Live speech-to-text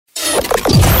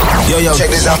Yo, check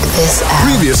this out.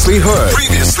 Previously heard.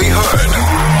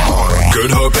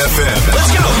 Good Hope FM.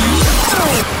 Let's go.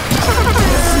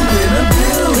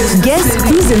 Guess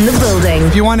who's in the building?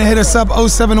 If you want to hit us up,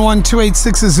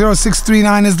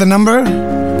 071-286-0639 is the number.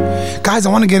 Guys, I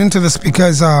want to get into this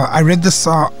because I read this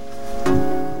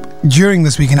during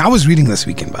this weekend. I was reading this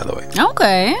weekend, by the way.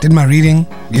 Okay. Did my reading,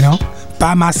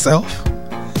 by myself.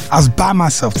 I was by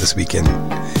myself this weekend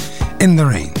in the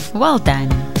rain. Well done.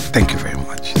 Thank you very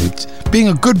much. And being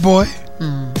a good boy,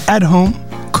 at home,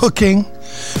 cooking,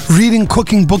 reading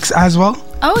cooking books as well.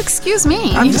 Oh, excuse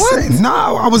me. I'm just saying.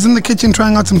 No, I was in the kitchen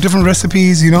trying out some different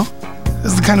recipes, This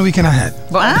is the kind of weekend I had.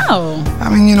 Wow. I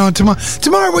mean,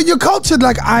 tomorrow when you're cultured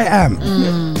like I am,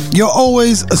 you're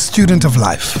always a student of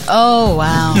life. Oh,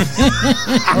 wow.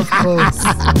 Of course.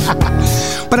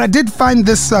 But I did find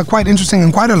this quite interesting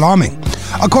and quite alarming.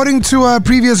 According to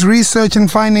previous research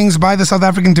and findings by the South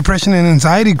African Depression and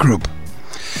Anxiety Group,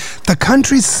 the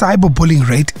country's cyberbullying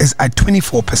rate is at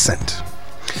 24%.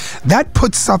 That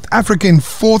puts South Africa in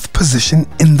 4th position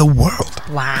in the world.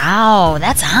 Wow,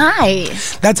 that's high.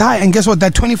 That's high. And guess what?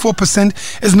 That 24%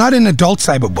 is not in adult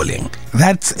cyberbullying.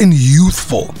 That's in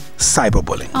youthful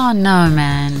cyberbullying. Oh, no,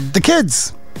 man. The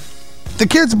kids,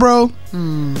 bro.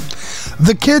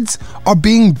 The kids are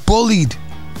being bullied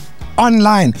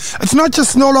online. It's not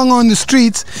just no longer on the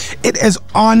streets. It is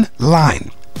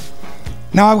online.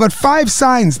 Now, I've got 5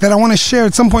 signs that I want to share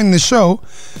at some point in the show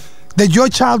that your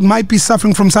child might be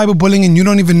suffering from cyberbullying and you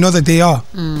don't even know that they are.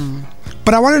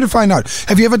 But I wanted to find out,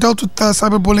 have you ever dealt with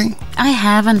cyberbullying? I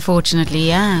have, unfortunately,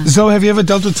 yeah. Zoe, have you ever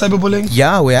dealt with cyberbullying?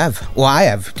 Yeah, we have. Well, I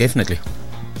have, definitely.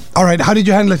 All right, how did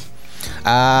you handle it?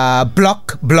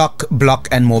 Block,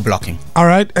 and more blocking. All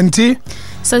right, and T?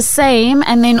 So same,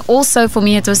 and then also for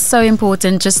me it was so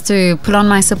important just to put on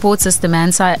my support system,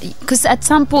 man. So because at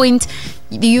some point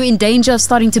you're in danger of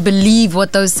starting to believe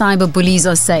what those cyber bullies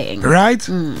are saying. Right?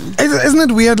 Isn't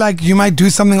it weird? Like you might do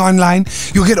something online,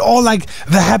 you get all like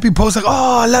the happy post, like,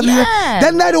 oh, I love you.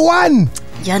 Then that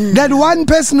one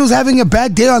person who's having a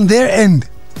bad day on their end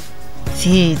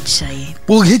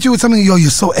will hit you with something. Yo,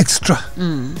 you're so extra.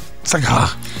 It's like,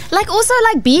 Like also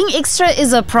like being extra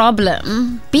is a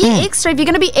problem. Be extra. If you're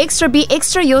going to be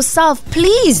extra yourself.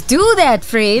 Please do that,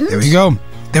 friend. There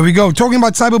we go. Talking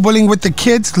about cyberbullying with the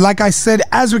kids, like I said,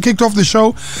 as we kicked off the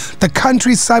show, the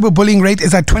country's cyberbullying rate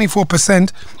is at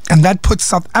 24%, and that puts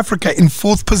South Africa in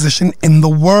 4th position in the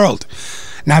world.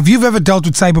 Now, if you've ever dealt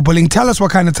with cyberbullying, tell us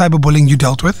what kind of cyberbullying you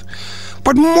dealt with.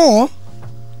 But more,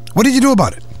 what did you do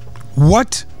about it?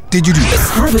 What did you do?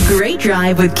 Have a great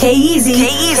drive with Kyeezi.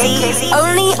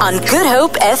 Only on Good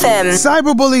Hope FM.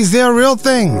 Cyberbullies, they're a real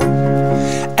thing.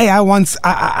 Hey, I once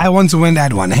went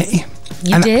at one, hey?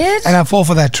 You did? And I fall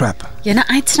for that trap.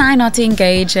 I try not to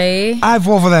engage, eh? I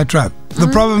fall for that trap. The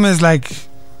problem is, like,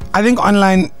 I think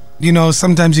online,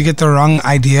 sometimes you get the wrong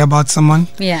idea about someone.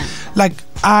 Yeah. Like,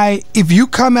 if you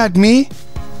come at me,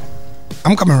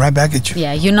 I'm coming right back at you.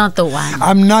 Yeah, you're not the one.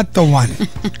 I'm not the one.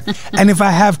 And if I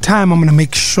have time, I'm going to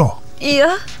make sure.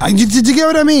 Yeah. Did you get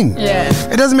what I mean? Yeah.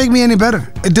 It doesn't make me any better.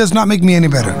 It does not make me any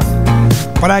better.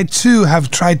 But I too have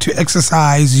tried to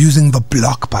exercise using the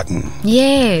block button.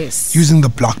 Yes. Using the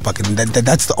block button.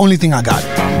 That's the only thing I got.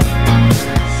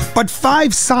 But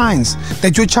 5 signs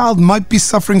that your child might be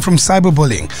suffering from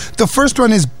cyberbullying. The first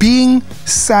one is being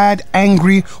sad,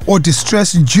 angry, or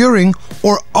distressed during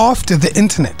or after the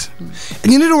internet.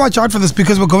 And you need to watch out for this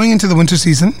because we're going into the winter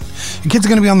season. Your kids are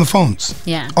going to be on the phones.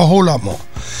 Yeah. A whole lot more.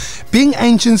 Being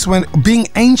anxious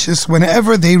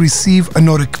whenever they receive a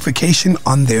notification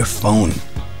on their phone.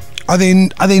 Are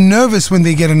they nervous when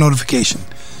they get a notification?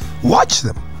 Watch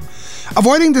them.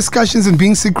 Avoiding discussions and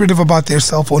being secretive about their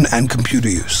cell phone and computer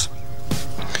use.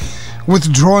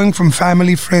 Withdrawing from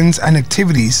family, friends, and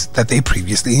activities that they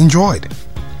previously enjoyed.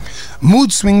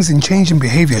 Mood swings and change in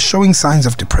behavior showing signs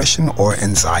of depression or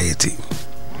anxiety.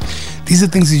 These are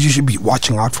things that you should be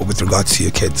watching out for with regards to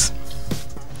your kids.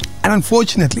 And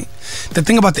unfortunately, the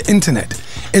thing about the internet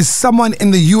is someone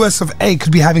in the US of A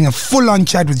could be having a full-on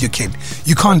chat with your kid.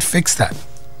 You can't fix that.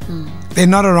 They're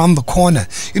not around the corner.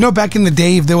 Back in the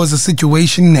day, if there was a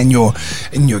situation and your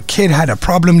kid had a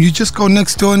problem, you just go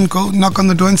next door and go knock on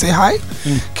the door and say, hi,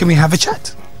 can we have a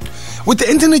chat? With the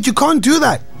internet, you can't do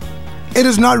that. It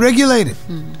is not regulated.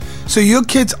 So your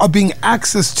kids are being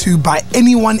accessed to by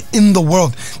anyone in the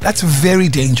world. That's very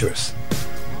dangerous.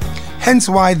 Hence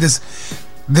why this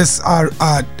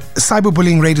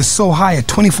cyberbullying rate is so high at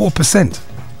 24%.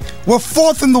 We're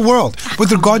 4th in the world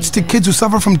with regards to kids who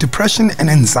suffer from depression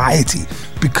and anxiety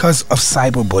because of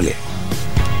cyberbullying.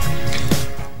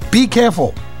 Be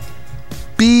careful.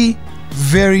 Be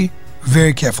very,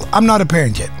 very careful. I'm not a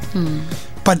parent yet.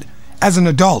 But As an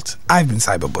adult, I've been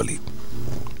cyberbullied.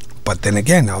 But then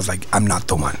again, I was like, I'm not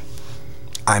the one.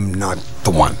 I'm not the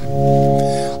one.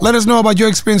 Let us know about your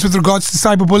experience with regards to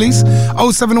cyberbullies.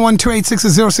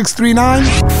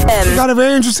 071-286-0639. We got a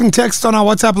very interesting text on our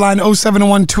WhatsApp line,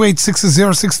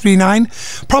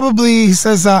 071-286-0639. Probably, he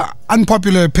says,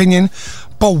 unpopular opinion.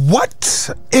 But what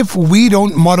if we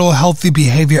don't model healthy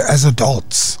behavior as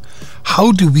adults?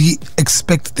 How do we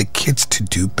expect the kids to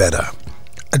do better?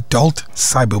 Adult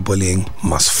cyberbullying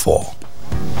must fall.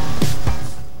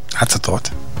 That's a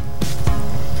thought.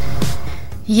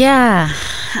 Yeah,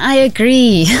 I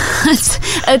agree.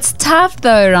 It's tough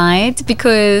though, right?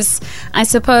 Because I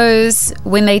suppose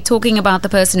when they're talking about the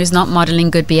person who's not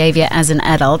modeling good behavior as an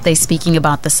adult, they're speaking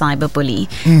about the cyberbully.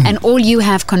 And all you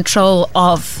have control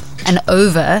of and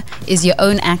over is your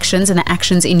own actions and the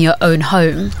actions in your own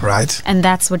home. Right. And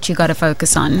that's what you got to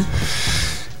focus on.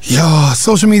 Yeah,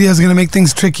 social media is going to make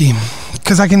things tricky.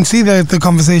 Because I can see the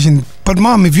conversation. But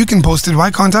mom, if you can post it, why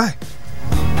can't I?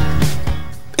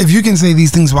 If you can say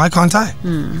these things, why can't I?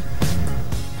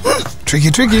 Tricky.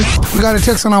 We got a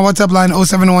text on our WhatsApp line,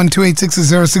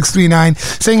 071-286-0639,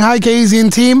 saying, hi, Kyeezi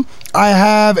and team. I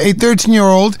have a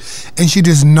 13-year-old and she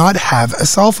does not have a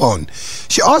cell phone.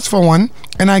 She asked for one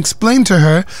and I explained to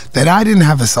her that I didn't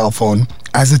have a cell phone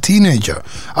as a teenager.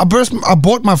 I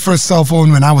bought my first cell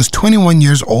phone when I was 21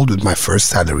 years old with my first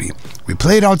salary. We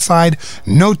played outside,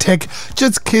 no tech,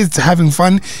 just kids having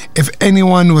fun. If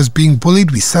anyone was being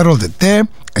bullied, we settled it there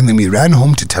and then we ran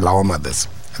home to tell our mothers.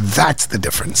 That's the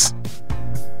difference.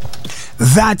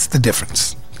 That's the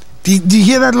difference. Do you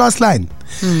hear that last line?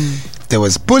 There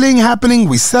was bullying happening,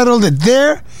 we settled it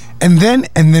there and then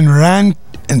ran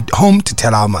home to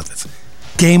tell our mothers.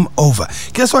 Game over.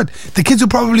 Guess what? The kids who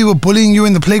probably were bullying you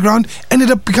in the playground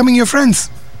ended up becoming your friends.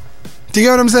 Do you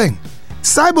get what I'm saying?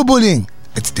 Cyberbullying.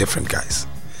 It's different, guys.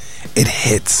 It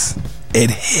hits. It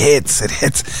hits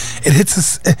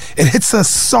a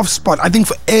soft spot, I think,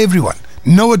 for everyone.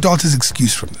 No adult is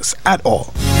excused from this at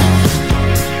all.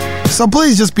 So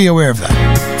please just be aware of that.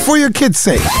 For your kids'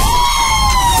 sake.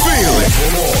 Feel it.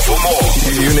 For more,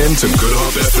 tune in to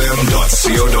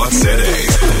goodhopefm.co.za.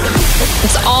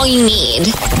 It's all you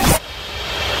need.